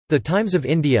The Times of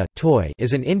India (TOI)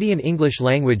 is an Indian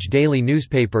English-language daily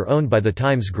newspaper owned by the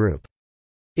Times Group.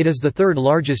 It is the third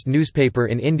largest newspaper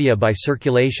in India by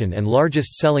circulation and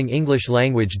largest-selling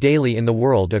English-language daily in the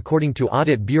world according to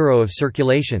Audit Bureau of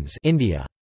Circulations India.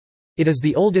 It is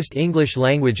the oldest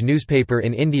English-language newspaper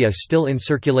in India still in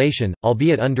circulation,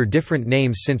 albeit under different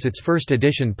names since its first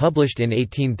edition published in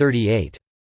 1838.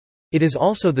 It is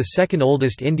also the second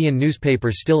oldest Indian newspaper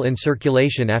still in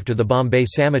circulation after the Bombay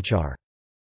Samachar.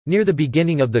 Near the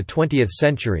beginning of the 20th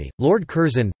century, Lord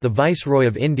Curzon, the Viceroy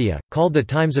of India, called the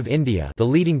Times of India the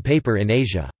leading paper in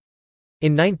Asia.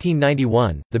 In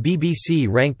 1991, the BBC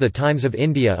ranked the Times of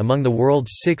India among the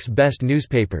world's 6 best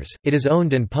newspapers. It is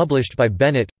owned and published by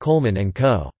Bennett, Coleman and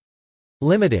Co.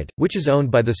 Limited, which is owned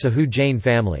by the Sahu Jain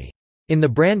family. In the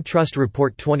Brand Trust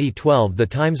Report 2012, the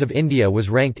Times of India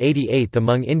was ranked 88th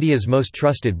among India's most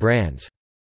trusted brands.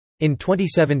 In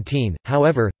 2017,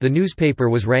 however, the newspaper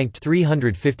was ranked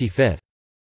 355th.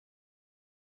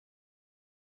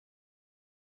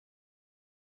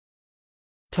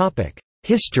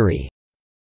 History.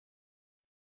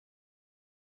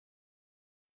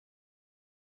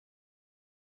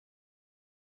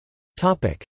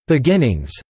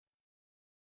 Beginnings.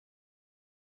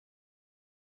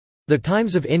 The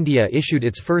Times of India issued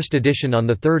its first edition on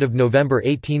 3 November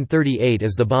 1838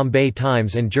 as the Bombay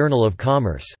Times and Journal of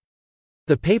Commerce.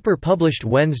 The paper published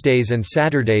Wednesdays and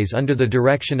Saturdays under the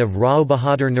direction of Rao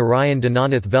Bahadur Narayan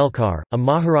Dinanath Velkar, a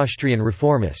Maharashtrian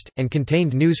reformist, and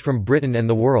contained news from Britain and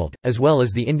the world, as well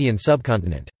as the Indian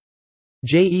subcontinent.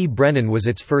 J. E. Brennan was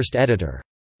its first editor.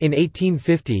 In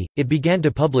 1850, it began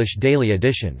to publish daily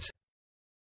editions.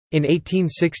 In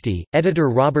 1860, editor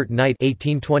Robert Knight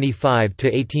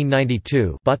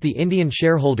 (1825–1892) bought the Indian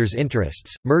shareholders'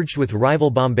 interests, merged with rival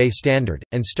Bombay Standard,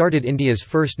 and started India's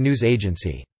first news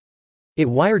agency. It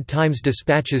wired Times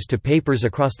dispatches to papers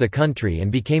across the country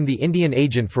and became the Indian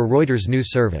agent for Reuters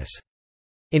news service.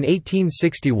 In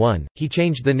 1861, he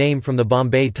changed the name from the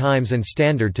Bombay Times and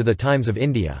Standard to the Times of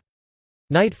India.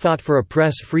 Knight fought for a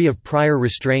press free of prior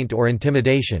restraint or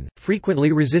intimidation,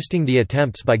 frequently resisting the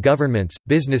attempts by governments,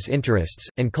 business interests,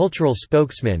 and cultural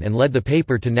spokesmen, and led the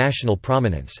paper to national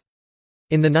prominence.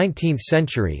 In the 19th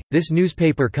century, this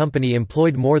newspaper company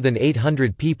employed more than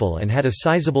 800 people and had a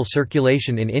sizable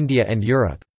circulation in India and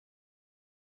Europe.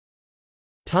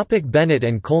 Bennett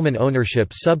and Coleman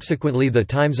ownership. Subsequently, the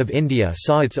Times of India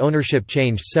saw its ownership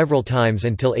change several times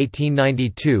until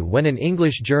 1892, when an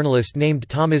English journalist named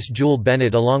Thomas Jewell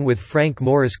Bennett, along with Frank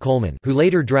Morris Coleman, who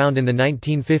later drowned in the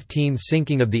 1915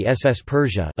 sinking of the SS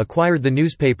Persia, acquired the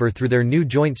newspaper through their new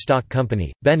joint stock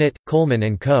company, Bennett, Coleman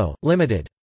and Co., Limited.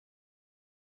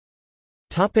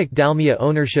 Dalmiya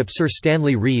ownership. Sir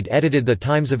Stanley Reed edited the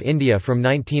Times of India from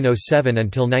 1907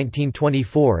 until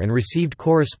 1924 and received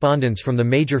correspondence from the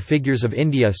major figures of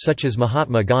India such as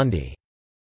Mahatma Gandhi.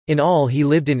 In all, he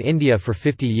lived in India for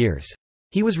 50 years.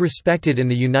 He was respected in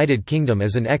the United Kingdom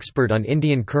as an expert on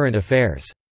Indian current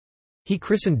affairs. He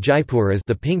christened Jaipur as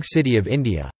the Pink City of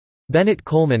India. Bennett,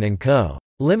 Coleman and Co.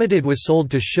 Limited was sold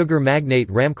to sugar magnate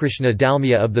Ramkrishna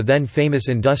Dalmiya of the then famous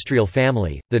industrial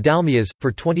family, the Dalmiyas,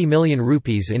 for 20 million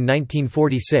rupees in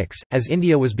 1946, as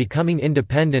India was becoming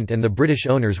independent and the British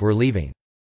owners were leaving.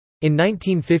 In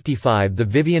 1955, the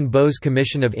Vivian Bose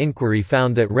Commission of Inquiry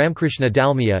found that Ramkrishna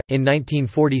Dalmiya, in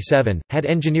 1947, had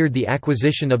engineered the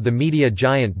acquisition of the media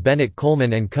giant Bennett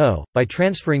Coleman and Co., by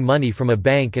transferring money from a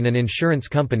bank and an insurance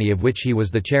company of which he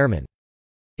was the chairman.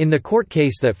 In the court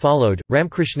case that followed,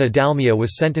 Ramkrishna Dalmiya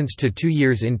was sentenced to 2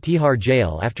 years in Tihar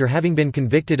jail after having been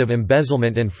convicted of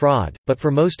embezzlement and fraud, but for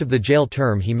most of the jail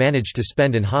term he managed to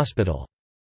spend in hospital.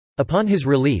 Upon his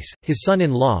release, his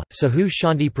son-in-law, Sahu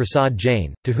Shanti Prasad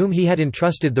Jain, to whom he had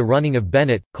entrusted the running of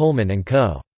Bennett, Coleman and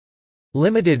Co.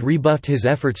 Limited, rebuffed his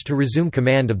efforts to resume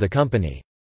command of the company.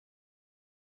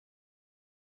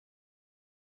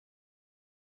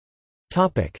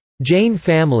 Jain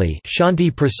family.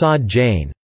 Shanti Prasad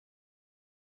Jain.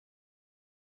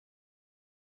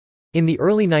 In the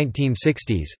early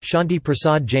 1960s, Shanti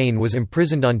Prasad Jain was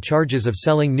imprisoned on charges of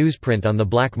selling newsprint on the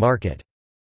black market.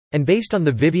 And based on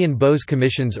the Vivian Bose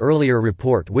Commission's earlier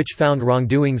report, which found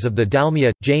wrongdoings of the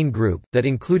Dalmiya Jain group, that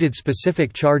included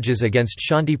specific charges against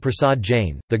Shanti Prasad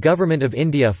Jain, the Government of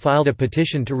India filed a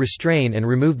petition to restrain and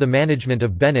remove the management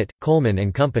of Bennett, Coleman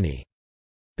and Company.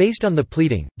 Based on the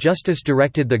pleading, justice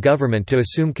directed the government to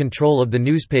assume control of the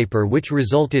newspaper, which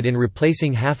resulted in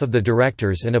replacing half of the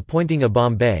directors and appointing a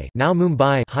Bombay, now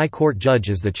Mumbai, High Court judge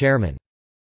as the chairman.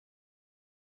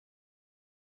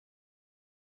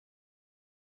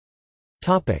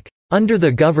 Under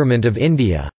the Government of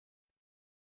India.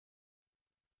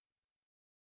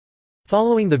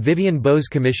 Following the Vivian Bose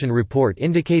Commission report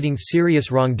indicating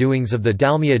serious wrongdoings of the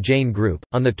Dalmiya Jain group,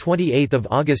 on 28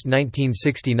 August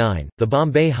 1969, the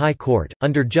Bombay High Court,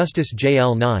 under Justice J.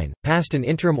 L. Nain, passed an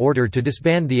interim order to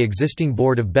disband the existing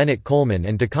board of Bennett Coleman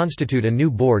and to constitute a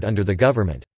new board under the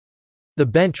government. The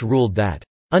bench ruled that,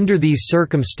 "Under these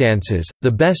circumstances, the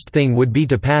best thing would be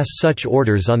to pass such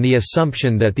orders on the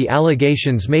assumption that the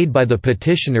allegations made by the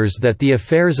petitioners that the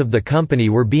affairs of the company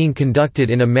were being conducted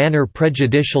in a manner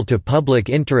prejudicial to public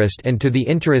interest and to the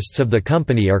interests of the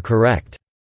company are correct."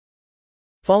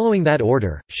 Following that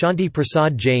order, Shanti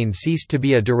Prasad Jain ceased to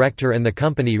be a director and the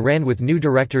company ran with new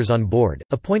directors on board,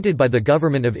 appointed by the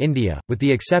Government of India, with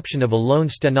the exception of a lone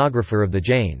stenographer of the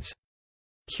Jains.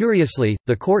 Curiously,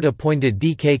 the court appointed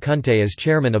D. K. Kunte as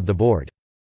chairman of the board.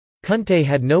 Kunte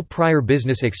had no prior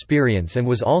business experience and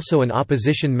was also an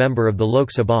opposition member of the Lok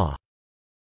Sabha.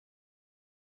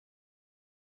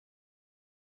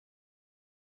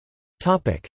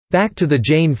 Back to the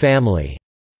Jain family.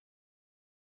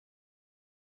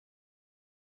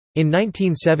 In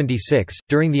 1976,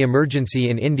 during the emergency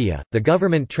in India, the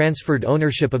government transferred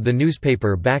ownership of the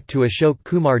newspaper back to Ashok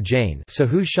Kumar Jain,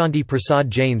 Sahu Shanti Prasad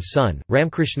Jain's son,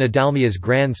 Ramkrishna Dalmiya's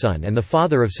grandson and the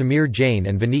father of Samir Jain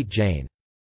and Vineet Jain.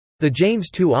 The Jains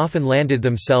too often landed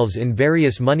themselves in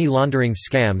various money laundering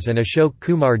scams and Ashok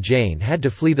Kumar Jain had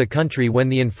to flee the country when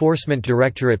the Enforcement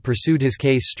Directorate pursued his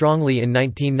case strongly in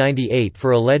 1998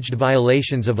 for alleged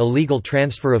violations of illegal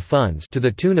transfer of funds to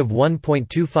the tune of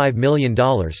 $1.25 million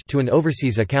to an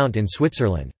overseas account in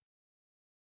Switzerland.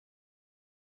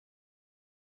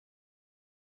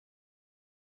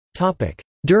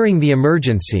 During the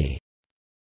emergency.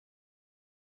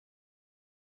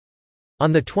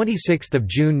 On 26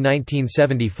 June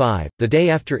 1975, the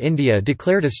day after India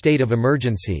declared a state of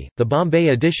emergency, the Bombay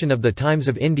edition of the Times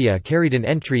of India carried an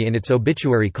entry in its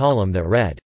obituary column that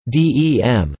read,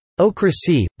 "D.E.M.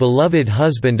 Okrasi, beloved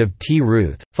husband of T.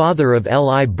 Ruth, father of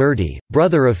L.I. Bertie,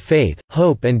 brother of faith,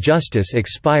 hope and justice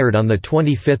expired on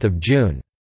 25 June."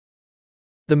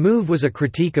 The move was a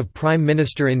critique of Prime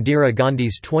Minister Indira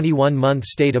Gandhi's 21-month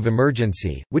state of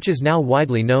emergency, which is now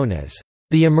widely known as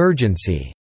the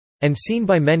emergency, and seen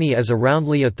by many as a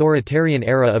roundly authoritarian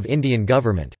era of Indian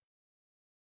government.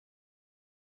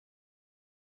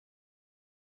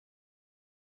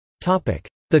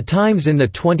 The Times in the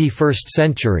 21st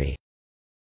century.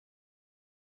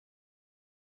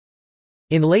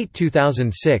 In late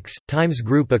 2006, Times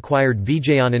Group acquired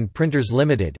Vijayanand Printers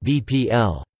Limited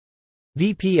 (VPL).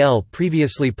 VPL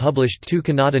previously published two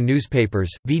Kannada newspapers,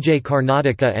 Vijay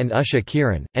Karnataka and Usha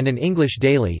Kiran, and an English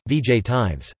daily, Vijay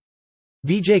Times.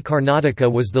 Vijay Karnataka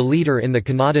was the leader in the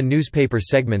Kannada newspaper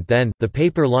segment then. The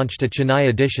paper launched a Chennai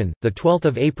edition,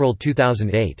 12 April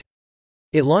 2008.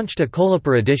 It launched a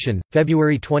Kolhapur edition,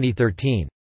 February 2013.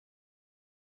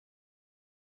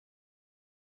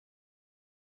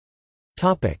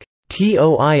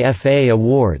 TOIFA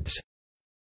Awards.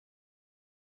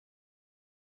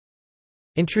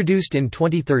 Introduced in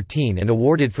 2013 and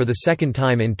awarded for the second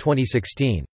time in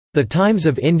 2016, the Times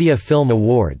of India Film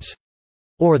Awards,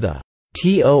 or the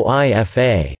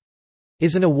TOIFA,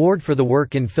 is an award for the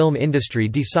work in film industry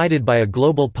decided by a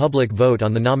global public vote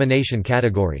on the nomination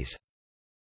categories.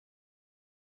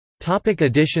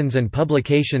 Editions and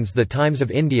publications. The Times of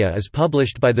India is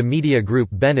published by the media group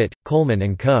Bennett, Coleman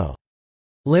and Co.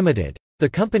 Limited. The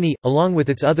company, along with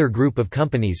its other group of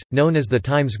companies, known as the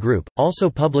Times Group, also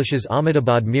publishes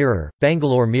Ahmedabad Mirror,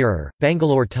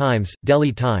 Bangalore Times,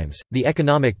 Delhi Times, The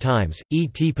Economic Times,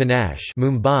 E.T. Panache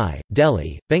Mumbai,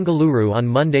 Delhi, Bengaluru on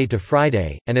Monday to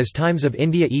Friday, and as Times of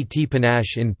India E.T.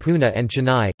 Panache in Pune and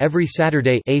Chennai, every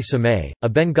Saturday a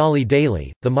Bengali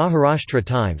daily, the Maharashtra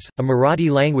Times, a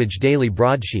Marathi-language daily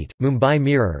broadsheet, Mumbai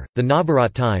Mirror, the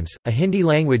Navarat Times, a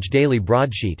Hindi-language daily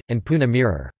broadsheet, and Pune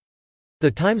Mirror. The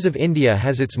Times of India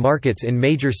has its markets in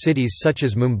major cities such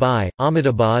as Mumbai,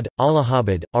 Ahmedabad,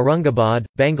 Allahabad, Aurangabad,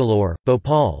 Bangalore,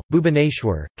 Bhopal,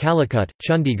 Bhubaneswar, Calicut,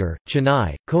 Chandigarh,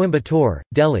 Chennai, Coimbatore,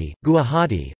 Delhi,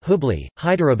 Guwahati, Hubli,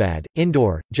 Hyderabad,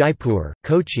 Indore, Jaipur,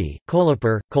 Kochi,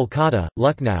 Kolhapur, Kolkata,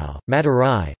 Lucknow,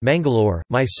 Madurai, Mangalore,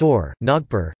 Mysore,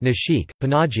 Nagpur, Nashik,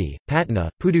 Panaji, Patna,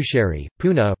 Puducherry,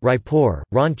 Pune, Raipur,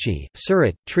 Ranchi,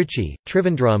 Surat, Trichy,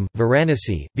 Trivandrum,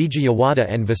 Varanasi, Vijayawada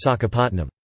and Visakhapatnam.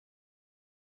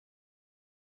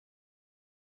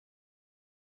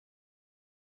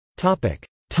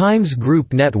 Times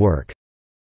Group Network.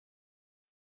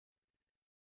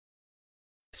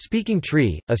 Speaking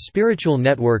Tree, a spiritual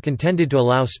network intended to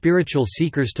allow spiritual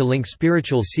seekers to link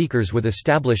spiritual seekers with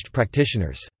established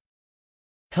practitioners.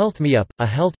 Health Me Up, a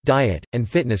health, diet, and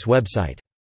fitness website.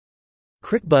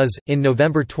 CrickBuzz – In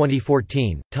November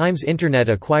 2014, Times Internet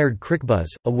acquired CrickBuzz,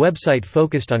 a website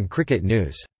focused on cricket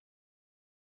news.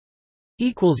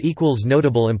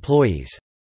 Notable employees